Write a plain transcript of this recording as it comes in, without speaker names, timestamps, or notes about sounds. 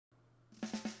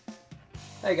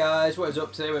Hey guys, what is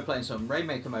up? Today we're playing some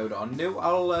Rainmaker mode on new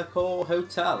Albacore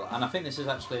Hotel, and I think this is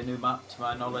actually a new map to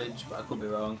my knowledge, but I could be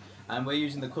wrong. And we're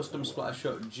using the Custome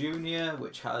Splattershot JR,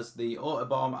 which has the auto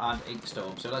bomb and ink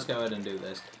storm. So let's go ahead and do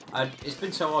this. It's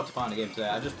been so hard to find a game today.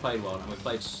 I just played one and we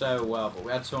played so well, but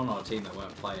we had someone on our team that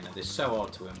weren't playing, and it's so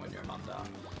hard to win when you're a man down.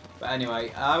 But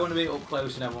anyway, I want to be up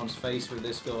close in everyone's face with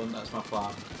this gun. That's my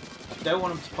plan. I don't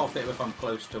want them to pop it if I'm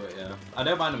close to it. Yeah, I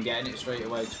don't mind them getting it straight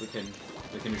away because we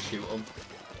can just shoot them.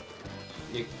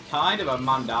 You're kind of a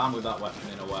man down with that weapon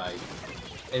in a way.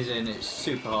 As in, it's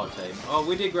super hard to aim. Oh,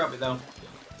 we did grab it though.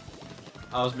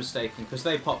 I was mistaken, because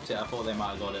they popped it, I thought they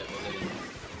might have got it, but they didn't.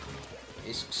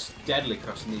 It's deadly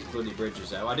crossing these bloody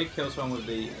bridges though. I did kill someone with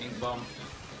the ink bomb.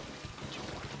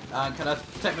 And can I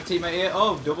take my teammate here?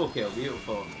 Oh, double kill,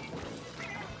 beautiful.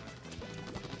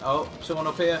 Oh, someone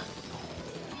up here.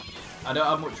 I don't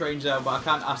have much range there, but I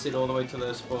can't acid all the way to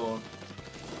their spawn.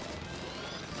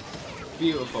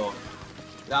 Beautiful.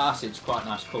 That acid's quite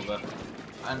nice cover.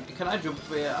 And can I jump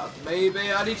here?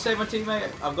 Maybe. I need to save my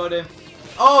teammate. I've got him.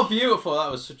 Oh, beautiful.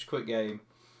 That was such a quick game.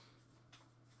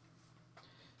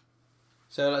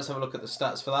 So let's have a look at the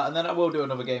stats for that. And then I will do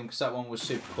another game because that one was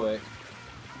super quick.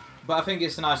 But I think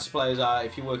it's nice to play as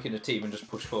if you work in a team and just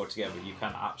push forward together, you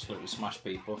can absolutely smash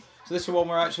people. So this is one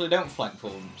where I actually don't flank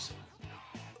forms.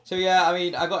 So yeah, I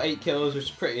mean, I got 8 kills, which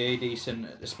is pretty decent,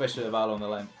 especially with how long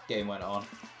the game went on.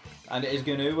 And it is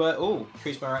going to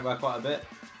increase my rank by quite a bit.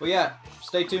 But yeah,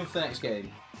 stay tuned for the next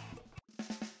game.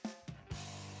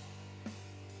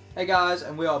 Hey guys,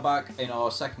 and we are back in our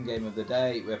second game of the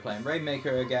day. We're playing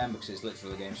Rainmaker again because it's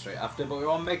literally the game straight after, but we're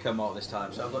on Mako Mart this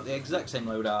time, so I've got the exact same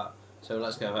loadout. So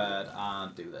let's go ahead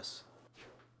and do this.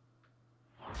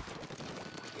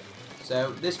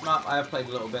 So this map I have played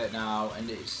a little bit now, and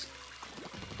it's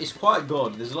quite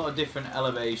good. There's a lot of different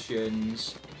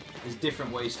elevations. There's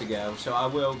different ways to go, so I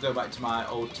will go back to my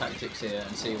old tactics here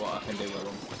and see what I can do with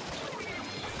them.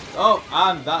 Oh,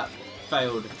 and that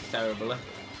failed terribly.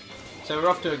 So we're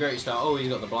off to a great start. Oh, he's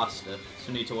got the blaster,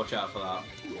 so need to watch out for that.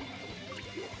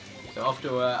 So off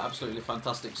to an absolutely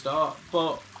fantastic start,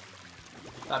 but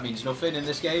that means nothing in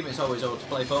this game. It's always hard to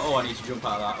play for. Oh, I need to jump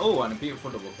out of that. Oh, and a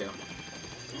beautiful double kill.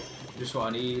 Just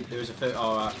what I need. There is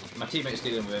a my teammate's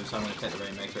dealing with him, so I'm going to take the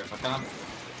Rainmaker if I can.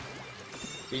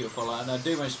 Beautiful, and I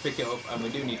do manage to pick it up, and we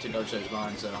do need to dodge those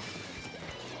mines though.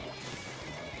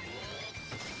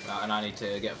 Right, and I need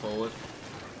to get forward.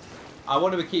 I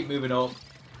want to keep moving up.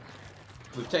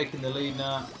 We've taken the lead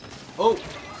now. Oh!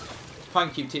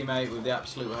 Thank you, teammate, with the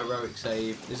absolute heroic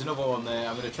save. There's another one there.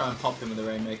 I'm going to try and pop him with the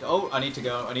Rainmaker. Oh, I need to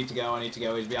go, I need to go, I need to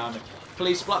go. He's behind me.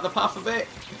 Please splat the path a bit.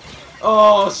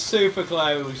 Oh, super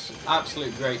close.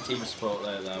 Absolute great team support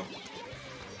there, though.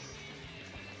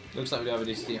 Looks like we do have a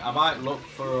decent team. I might look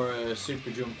for a super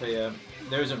jump here.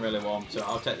 There isn't really one, so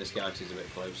I'll take this guy because he's a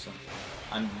bit closer.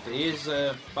 And he is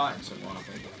fighting someone, I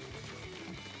think.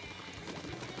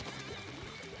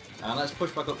 And let's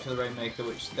push back up to the Rainmaker,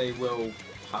 which they will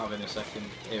have in a second.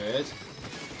 Here it is.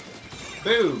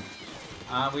 Boom!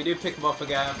 And we do pick him off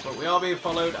again, but we are being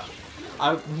followed.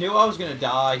 I knew I was going to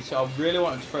die, so I really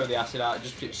wanted to throw the acid out,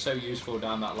 just because it's so useful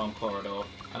down that long corridor.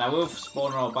 And I will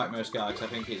spawn on our backmost guy, because I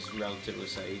think it's relatively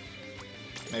safe.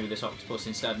 Maybe this octopus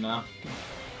instead now.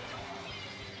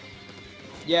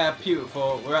 Yeah,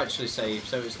 beautiful. We're actually safe,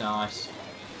 so it's nice.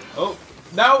 Oh,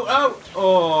 no, no!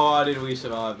 Oh, how did we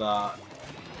survive that?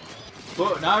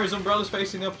 But now his umbrella's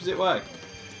facing the opposite way.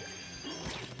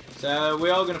 So we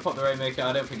are going to pop the Rainmaker.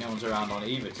 I don't think no one's around on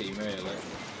either team, really.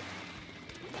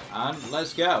 And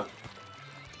let's go.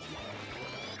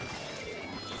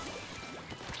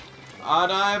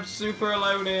 And I am super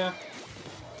alone here.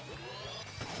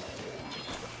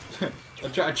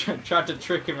 I tried to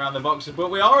trick him around the boxes, but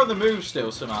we are on the move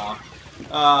still somehow.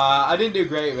 I didn't do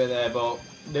great with it there, but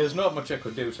there's not much I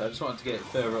could do, so I just wanted to get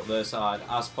further up their side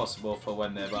as possible for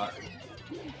when they're back.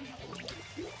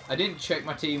 I didn't check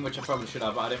my team, which I probably should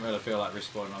have, but I didn't really feel like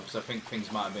respawning because I think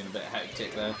things might have been a bit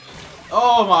hectic there.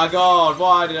 Oh my god,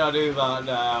 why did I do that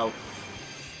now?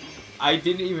 I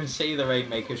didn't even see the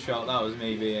Rainmaker shot. That was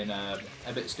me being a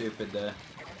bit stupid there.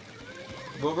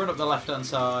 We'll run up the left-hand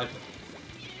side.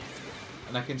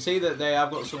 And I can see that they have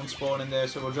got someone spawning there,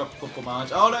 so we'll drop a couple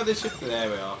mines. Oh no, there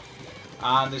we are.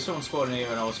 And there's someone spawning here,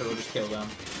 and also we'll just kill them.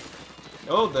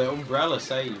 Oh, the umbrella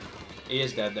save. He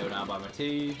is dead though now by my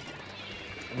team.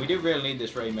 And we do really need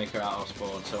this Rainmaker out of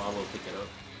spawn, so I will pick it up.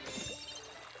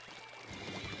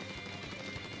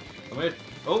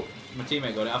 Oh, my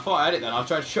teammate got it. I thought I had it then. I'll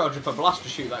try to charge up a blast to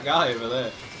shoot that guy over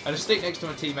there. And stick next to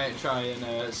my teammate and try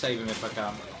and save him if I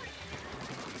can.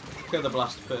 Kill the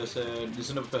blast person. There's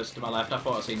another person to my left. I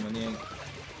thought I seen him in the ink.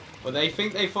 But they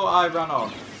thought I ran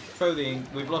on. throw the ink.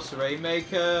 We've lost the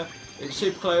Rainmaker. It's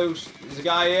super close. There's a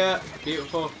guy here.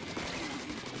 Beautiful.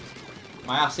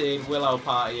 My acid will help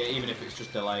out here, even if it's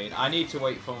just delayed. I need to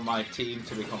wait for my team,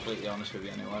 to be completely honest with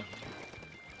you anyway.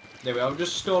 There we go. I'm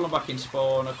just stalling back in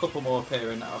spawn. A couple more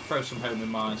appearing. I'll throw some homing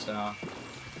mines now.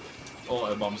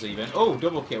 Auto bombs even. Oh,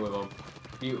 double kill with them.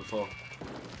 Beautiful.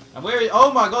 And where is...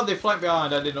 Oh my god, they flanked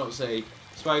behind. I did not see.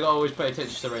 So I got to always pay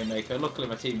attention to the Rainmaker. Luckily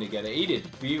my team did get it. He did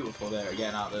beautiful there at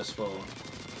getting out of their spawn.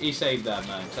 He saved them,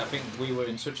 man. Because I think we were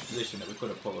in such a position that we could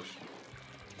have pushed.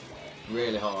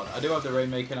 Really hard. I do have the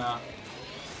Rainmaker now.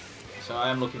 So I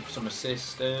am looking for some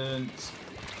assistance.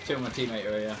 Two of my teammates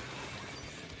are here.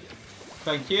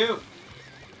 Thank you.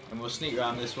 And we'll sneak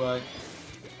around this way.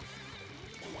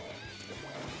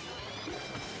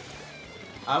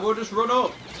 And we'll just run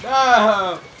up.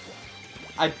 No!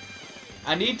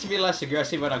 I need to be less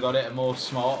aggressive when I got it and more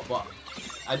smart, but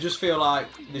I just feel like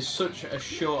there's such a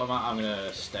short amount. I'm going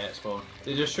to stay at spawn.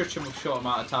 There's just such a short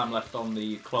amount of time left on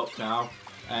the clock now,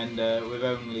 and we've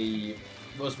only,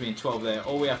 us being 12 there,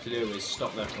 all we have to do is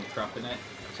stop them from crapping it.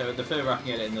 So the further I can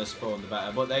get it in the spawn, the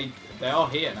better. But they are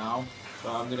here now,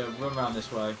 so I'm going to run around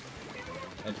this way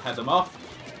and head them off.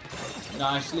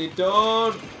 Nicely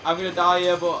done. I'm going to die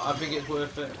here, but I think it's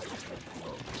worth it.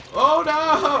 Oh no!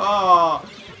 Oh,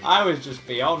 I was just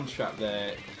beyond trapped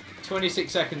there. 26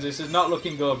 seconds, this is not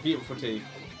looking good. Beautiful team.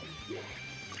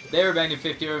 They're remaining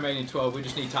 50, we're remaining 12. We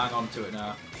just need to hang on to it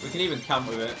now. We can even camp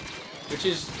with it, which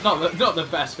is not the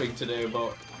best thing to do,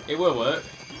 but it will work.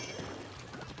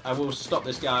 I will stop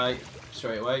this guy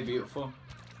straight away. Beautiful.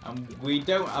 And we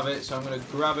don't have it, so I'm going to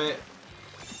grab it.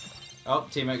 Oh,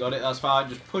 teammate got it. That's fine.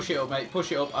 Just push it up, mate.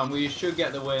 Push it up, and we should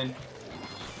get the win.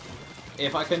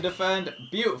 If I can defend,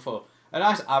 beautiful. A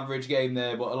nice average game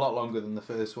there, but a lot longer than the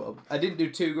first one. I didn't do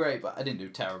too great, but I didn't do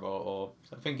terrible at all.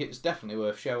 So I think it's definitely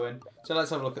worth showing. So let's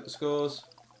have a look at the scores.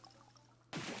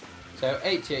 So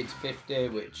 88 to 50,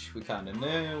 which we kind of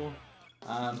knew.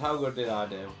 And how good did I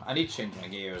do? I need to change my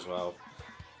gear as well.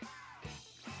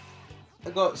 I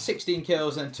got 16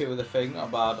 kills and 2 of the thing, not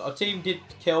bad. Our team did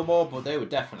kill more, but they were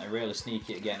definitely really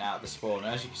sneaky at getting out of the spawn.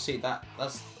 And as you can see,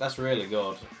 that's really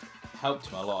good. Helped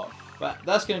him a lot. But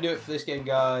that's going to do it for this game,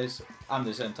 guys, and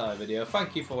this entire video.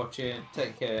 Thank you for watching.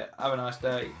 Take care. Have a nice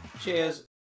day. Cheers.